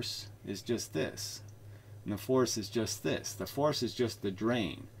force is just this, and the force is just this. The force is just the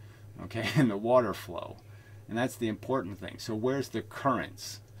drain. Okay, and the water flow, and that's the important thing. So where's the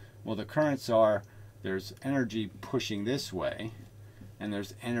currents? Well, the currents are, there's energy pushing this way and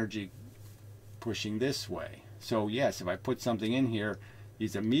there's energy pushing this way. So yes, if I put something in here,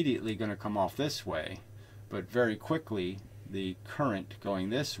 he's immediately going to come off this way, but very quickly the current going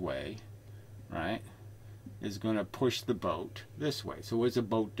this way, right, is going to push the boat this way. So what does a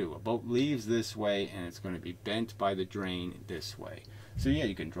boat do? A boat leaves this way and it's going to be bent by the drain this way. So yeah,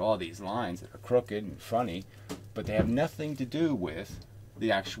 you can draw these lines that are crooked and funny, but they have nothing to do with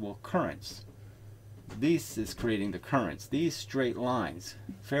the actual currents. This is creating the currents. These straight lines,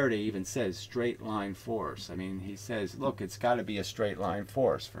 Faraday even says straight line force. I mean, he says, look, it's got to be a straight line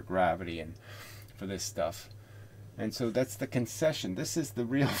force for gravity and for this stuff. And so that's the concession. This is the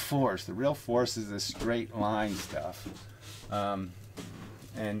real force. The real force is this straight line stuff.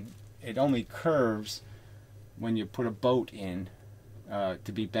 And it only curves when you put a boat in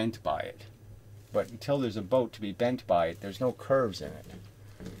to be bent by it. But until there's a boat to be bent by it, there's no curves in it.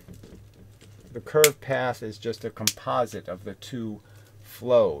 The curved path is just a composite of the two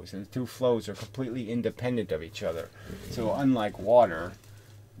flows, and the two flows are completely independent of each other. So unlike water,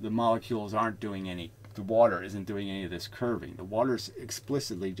 the molecules aren't doing any, the water isn't doing any of this curving. The water's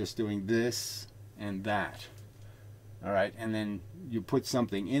explicitly just doing this and that. All right, and then you put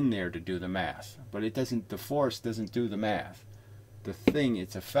something in there to do the math, but it doesn't, the force doesn't do the math. The thing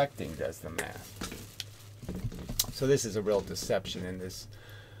it's affecting does the math. So this is a real deception in this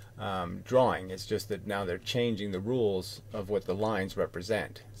drawing. It's just that now they're changing the rules of what the lines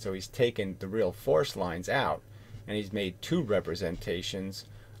represent. So he's taken the real force lines out and he's made two representations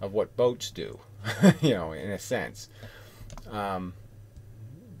of what boats do, you know, in a sense.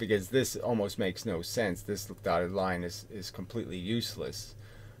 Because this almost makes no sense. This dotted line is completely useless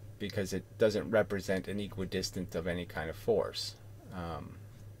because it doesn't represent an equidistant of any kind of force,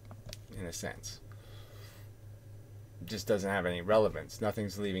 in a sense. It just doesn't have any relevance.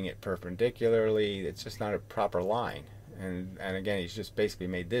 Nothing's leaving it perpendicularly. It's just not a proper line. And again, he's just basically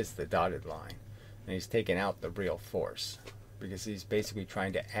made this the dotted line. And he's taken out the real force because he's basically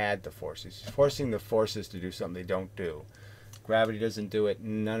trying to add the force. He's forcing the forces to do something they don't do. Gravity doesn't do it.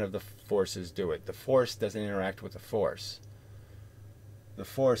 None of the forces do it. The force doesn't interact with the force. The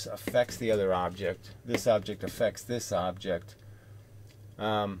force affects the other object. This object affects this object.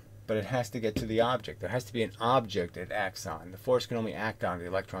 But it has to get to the object. There has to be an object it acts on. The force can only act on the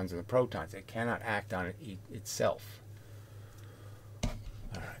electrons and the protons. It cannot act on it itself. All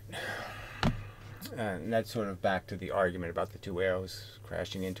right. And that's sort of back to the argument about the two arrows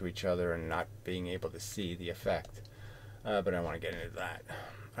crashing into each other and not being able to see the effect. But I don't want to get into that.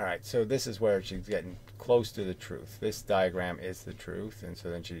 Alright, so this is where she's getting close to the truth. This diagram is the truth, and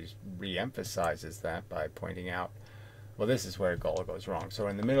so then she re-emphasizes that by pointing out, well, this is where Gola goes wrong. So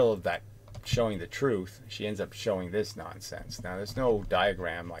in the middle of that showing the truth, she ends up showing this nonsense. Now, there's no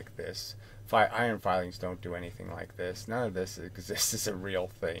diagram like this. Iron filings don't do anything like this. None of this exists as a real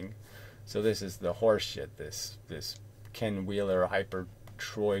thing. So this is the horse shit, this Ken Wheeler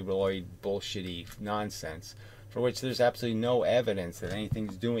hyper-troiloid bullshitty nonsense, for which there's absolutely no evidence that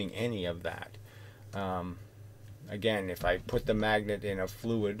anything's doing any of that. Again, if I put the magnet in a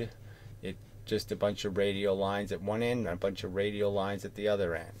fluid, it's just a bunch of radial lines at one end and a bunch of radial lines at the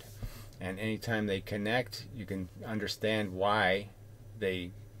other end. And anytime they connect, you can understand why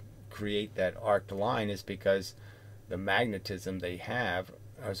they create that arced line is because the magnetism they have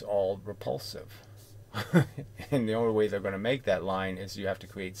is all repulsive. And the only way they're going to make that line is you have to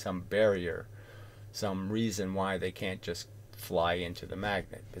create some barrier, some reason why they can't just fly into the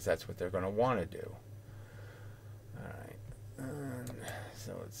magnet, because that's what they're going to want to do. Alright,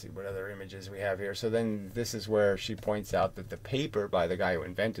 so let's see what other images we have here. So then this is where she points out that the paper by the guy who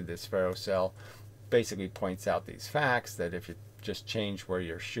invented this ferrocell basically points out these facts, that if you just change where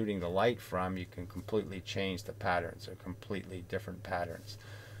you're shooting the light from, you can completely change the patterns, or completely different patterns.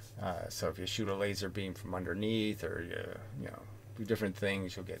 So if you shoot a laser beam from underneath, or you know, do different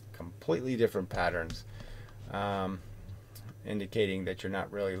things, you'll get completely different patterns, indicating that you're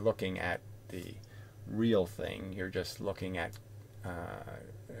not really looking at the real thing, you're just looking at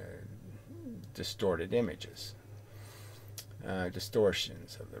distorted images,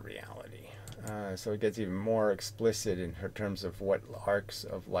 distortions of the reality. So it gets even more explicit in terms of what arcs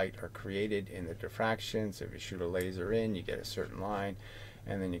of light are created in the diffraction. So if you shoot a laser in, you get a certain line,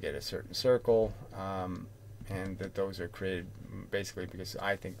 and then you get a certain circle, and that those are created basically because,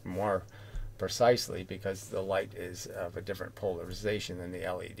 I think more precisely, because the light is of a different polarization than the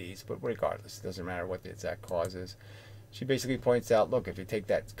LEDs. But regardless, it doesn't matter what the exact cause is. She basically points out, look, if you take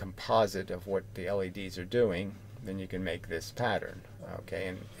that composite of what the LEDs are doing, then you can make this pattern, okay,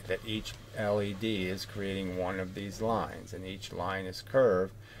 and that each LED is creating one of these lines, and each line is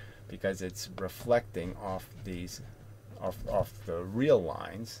curved because it's reflecting off these, off the real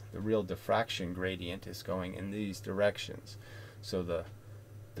lines. The real diffraction gradient is going in these directions. So the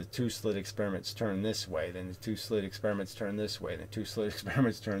two slit experiments turn this way, then the two slit experiments turn this way, then two slit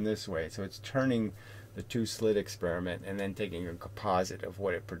experiments turn this way. So it's turning the two slit experiment and then taking a composite of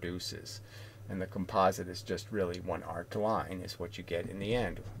what it produces. And the composite is just really one arced line, is what you get in the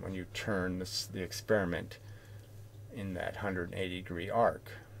end when you turn the experiment in that 180-degree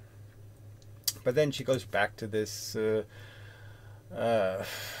arc. But then she goes back to this, well,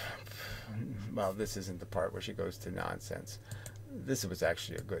 this isn't the part where she goes to nonsense. This was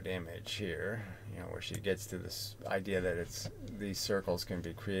actually a good image here, you know, where she gets to this idea that these circles can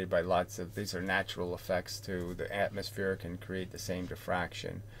be created by lots of, these are natural effects too. The atmosphere can create the same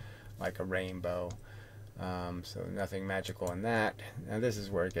diffraction, like a rainbow. So nothing magical in that. Now this is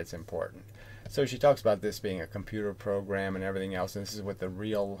where it gets important. So she talks about this being a computer program and everything else, and this is what the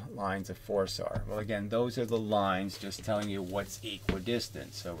real lines of force are. Well, again, those are the lines just telling you what's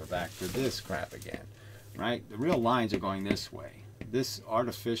equidistant. So we're back to this crap again, right? The real lines are going this way. This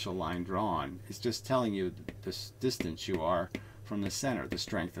artificial line drawn is just telling you the distance you are from the center. The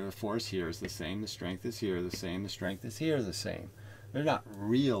strength of the force here is the same, the strength is here the same, the strength is here the same. They're not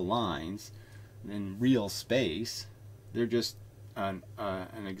real lines in real space. They're just an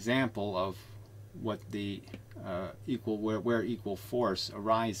example of what the where equal force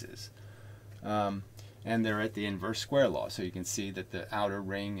arises, and they're at the inverse square law. So you can see that the outer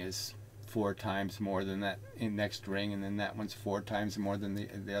ring is 4 times more than that in next ring, and then that one's 4 times more than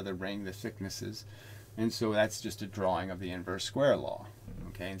the other ring, the thicknesses, and so that's just a drawing of the inverse square law.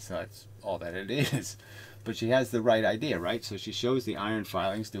 Okay, and so that's all that it is. But she has the right idea, right? So she shows the iron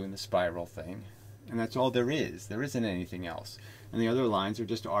filings doing the spiral thing, and that's all there is. There isn't anything else. And the other lines are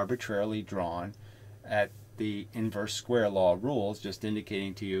just arbitrarily drawn at the inverse square law rules, just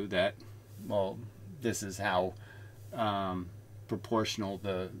indicating to you that, well, this is how proportional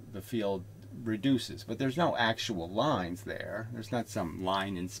the field reduces. But there's no actual lines there. There's not some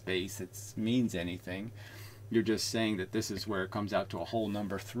line in space that means anything. You're just saying that this is where it comes out to a whole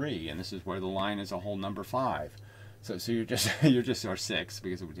number 3, and this is where the line is a whole number 5. So you're just or 6,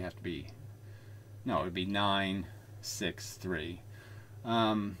 because it would have to be, no, it would be 9, 6, 3.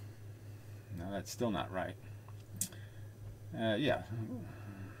 No, that's still not right. Yeah,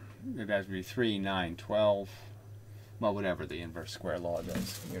 it has to be 3, 9, 12. Well, whatever the inverse square law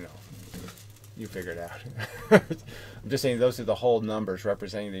does, you know. You figure it out. I'm just saying those are the whole numbers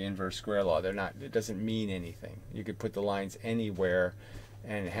representing the inverse square law. They're not. It doesn't mean anything. You could put the lines anywhere,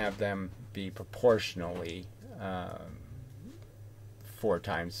 and have them be proportionally 4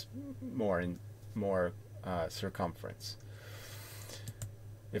 times more circumference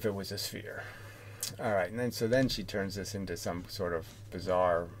if it was a sphere. All right, and then she turns this into some sort of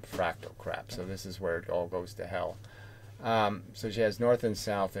bizarre fractal crap. So this is where it all goes to hell. So she has north and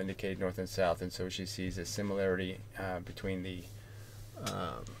south, indicate north and south, and so she sees a similarity between the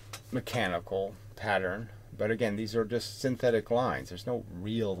mechanical pattern. But again, these are just synthetic lines. There's no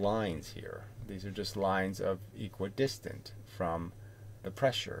real lines here. These are just lines of equidistant from the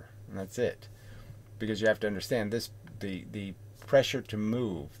pressure, and that's it. Because you have to understand this: the pressure to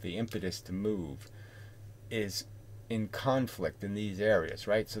move, the impetus to move, is in conflict in these areas,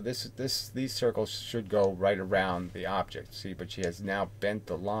 right? So these circles should go right around the object. See, but she has now bent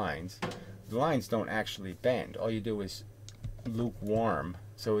the lines. The lines don't actually bend. All you do is lukewarm.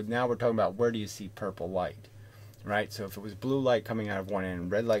 So now we're talking about where do you see purple light, right? So if it was blue light coming out of one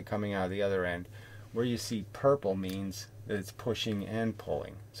end, red light coming out of the other end, where you see purple means that it's pushing and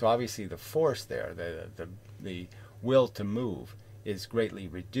pulling. So obviously the force there, the will to move, is greatly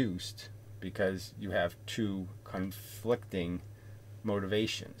reduced because you have 2 conflicting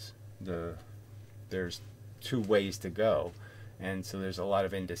motivations. There's 2 ways to go, and so there's a lot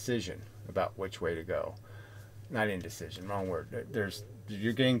of indecision about which way to go. Not indecision, wrong word.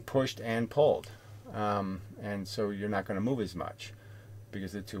 You're getting pushed and pulled, and so you're not going to move as much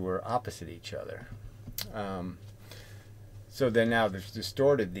because the 2 are opposite each other. So then now they've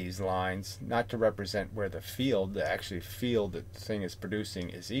distorted these lines, not to represent where the field, the actual field that the thing is producing,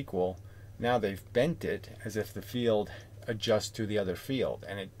 is equal. Now they've bent it as if the field adjusts to the other field,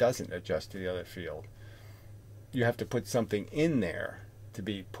 and it doesn't adjust to the other field. You have to put something in there to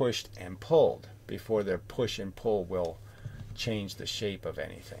be pushed and pulled before their push and pull will change the shape of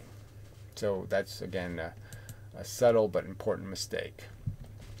anything. So that's, again, a subtle but important mistake.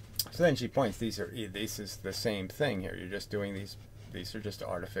 So then she points, this is the same thing here. You're just doing these are just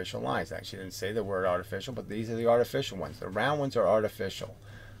artificial lines. Actually, she didn't say the word artificial, but these are the artificial ones. The round ones are artificial.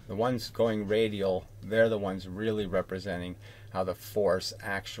 The ones going radial, they're the ones really representing how the force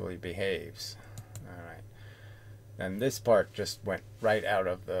actually behaves. All right. And this part just went right out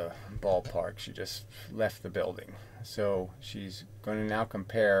of the ballpark. She just left the building. So she's going to now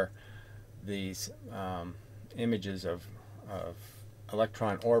compare these images of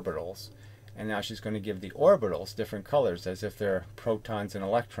electron orbitals, and now she's going to give the orbitals different colors as if they're protons and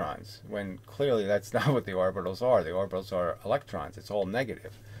electrons, when clearly that's not what the orbitals are. The orbitals are electrons. It's all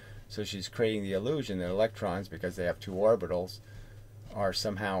negative. So she's creating the illusion that electrons, because they have 2 orbitals, are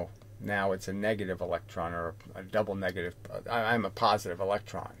somehow, now it's a negative electron or a double negative. I'm a positive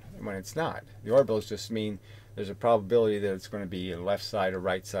electron, when it's not. The orbitals just mean there's a probability that it's going to be left side or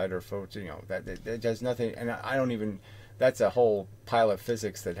right side or that does nothing. And I don't even, that's a whole pile of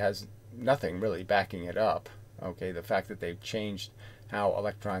physics that has nothing really backing it up. Okay, the fact that they've changed how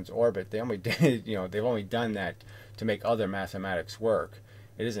electrons orbit, they only did, they've only done that to make other mathematics work.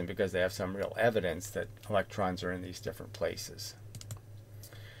 It isn't because they have some real evidence that electrons are in these different places.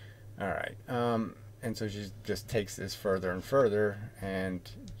 All right, and so she just takes this further and further, and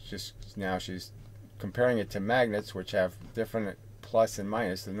just now she's comparing it to magnets, which have different plus and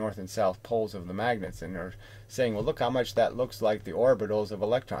minus, the north and south poles of the magnets, and they're saying, well, look how much that looks like the orbitals of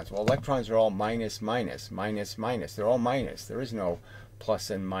electrons. Well, electrons are all minus, minus, minus, minus. They're all minus. There is no plus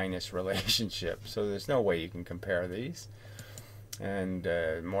and minus relationship, so there's no way you can compare these. And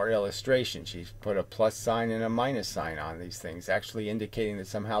more illustration, she's put a plus sign and a minus sign on these things, actually indicating that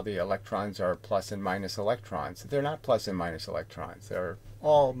somehow the electrons are plus and minus electrons. They're not plus and minus electrons. They're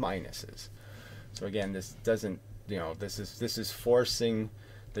all minuses. So again, this doesn't, this is forcing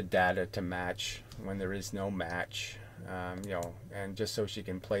the data to match when there is no match, and just so she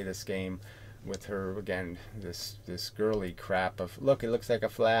can play this game with her, again, this girly crap of, look, it looks like a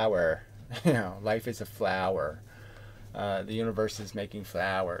flower. Life is a flower. The universe is making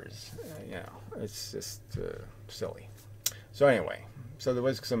flowers. It's just silly. So anyway, so there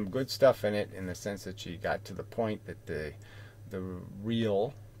was some good stuff in it, in the sense that she got to the point that the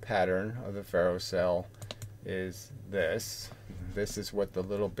real pattern of the ferrocell is this. This is what the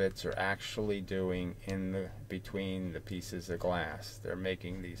little bits are actually doing between the pieces of glass. They're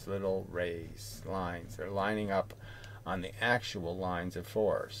making these little rays, lines. They're lining up on the actual lines of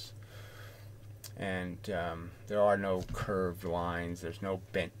force. And there are no curved lines. There's no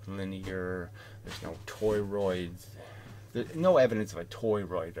bent linear. There's no toroids. There's no evidence of a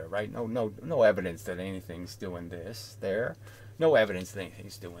toroid there, right? No evidence that anything's doing this there. No evidence that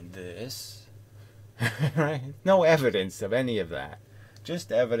anything's doing this. Right? No evidence of any of that.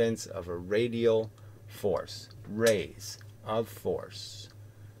 Just evidence of a radial force, rays of force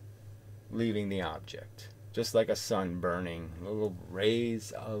leaving the object. Just like a sun burning, little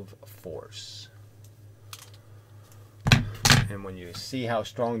rays of force. And when you see how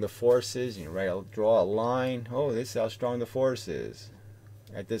strong the force is, you draw a line. Oh, this is how strong the force is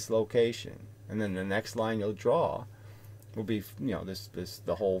at this location. And then the next line you'll draw will be,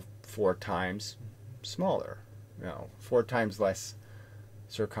 the whole 4 times smaller. 4 times less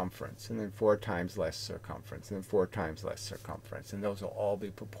circumference, and then 4 times less circumference, and then 4 times less circumference. And those will all be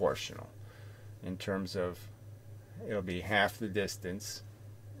proportional in terms of, it'll be half the distance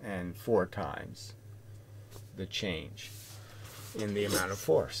and 4 times the change in the amount of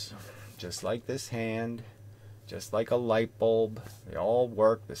force. Just like this hand, just like a light bulb, they all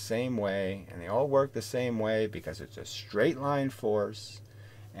work the same way, and they all work the same way because it's a straight line force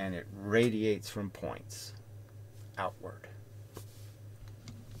and it radiates from points outward.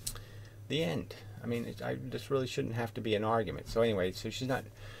 The end. I mean, this really shouldn't have to be an argument. So anyway, she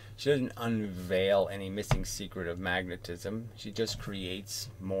doesn't unveil any missing secret of magnetism. She just creates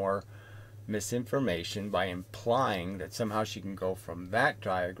more misinformation by implying that somehow she can go from that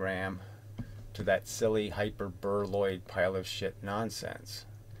diagram to that silly hyperboloid pile of shit nonsense.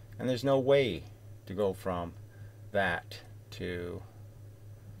 And there's no way to go from that to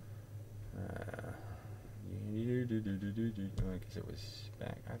because it was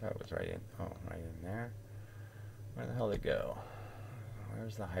back. I thought it was right in. Oh, right in there. Where the hell did it go?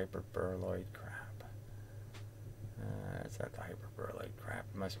 Where's the hyperboloid crap? That's not the hyperboloid crap.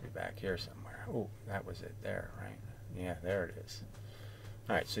 It must be back here somewhere. Oh, that was it there, right? Yeah, there it is.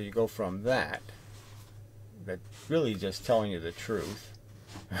 Alright, so you go from that really just telling you the truth.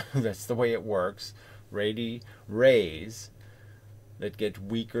 That's the way it works. Rays that get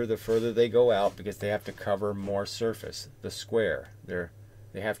weaker the further they go out because they have to cover more surface. The square.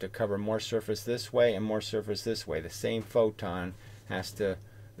 They have to cover more surface this way and more surface this way. The same photon has to,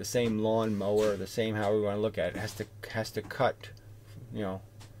 the same lawn mower, the same however we want to look at it, has to cut,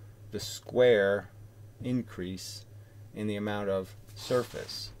 the square increase in the amount of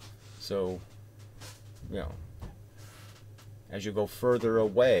surface. So, as you go further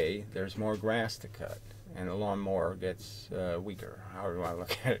away, there's more grass to cut, and the lawnmower gets weaker. However you want to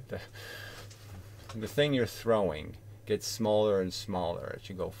look at it, the thing you're throwing gets smaller and smaller as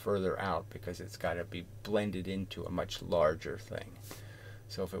you go further out because it's got to be blended into a much larger thing.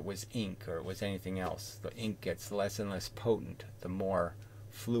 So if it was ink or it was anything else, the ink gets less and less potent the more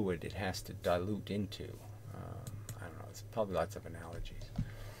fluid it has to dilute into. I don't know, it's probably lots of analogies.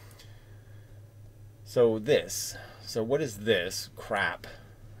 So what does this crap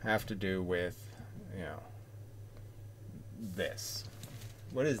have to do with, this?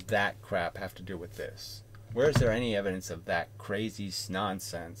 What does that crap have to do with this? Where is there any evidence of that crazy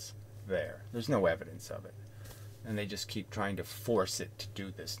nonsense there? There's no evidence of it. And they just keep trying to force it to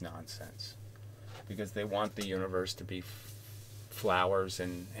do this nonsense because they want the universe to be flowers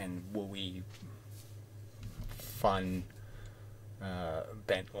and wooey, fun,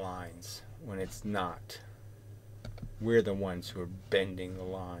 bent lines when it's not. We're the ones who are bending the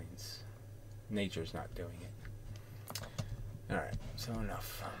lines. Nature's not doing it. Alright, so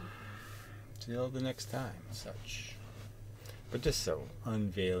enough. Till the next time, such. But just so,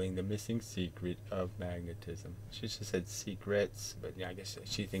 unveiling the missing secret of magnetism. She just said secrets, but yeah, I guess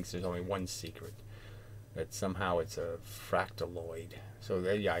she thinks there's only one secret. That somehow it's a fractaloid. So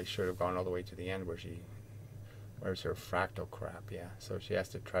yeah, I should have gone all the way to the end where's her fractal crap, yeah. So she has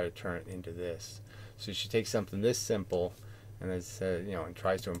to try to turn it into this. So she takes something this simple and and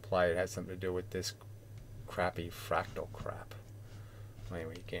tries to imply it has something to do with this crappy fractal crap.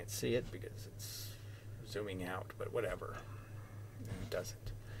 Anyway, you can't see it because it's zooming out, but whatever. It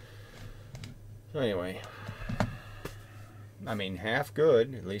doesn't. So anyway, I mean, half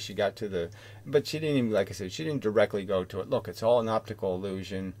good. At least she got to the... But she didn't even, like I said, she didn't directly go to it. Look, it's all an optical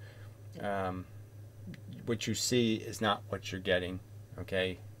illusion. What you see is not what you're getting,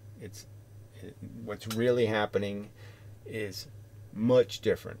 okay? What's really happening is much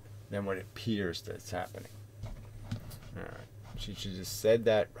different than what it appears that's happening. All right. She just said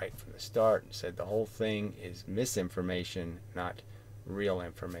that right from the start and said the whole thing is misinformation, not real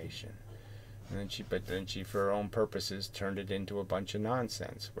information. And then she, for her own purposes, turned it into a bunch of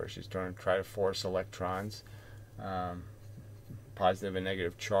nonsense, where she's trying to force electrons, positive and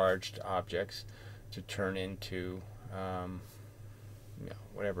negative charged objects, to turn into,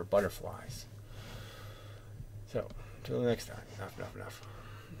 whatever, butterflies. So, until the next time, enough,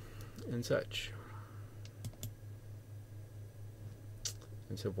 and such.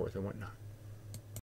 And so forth and whatnot.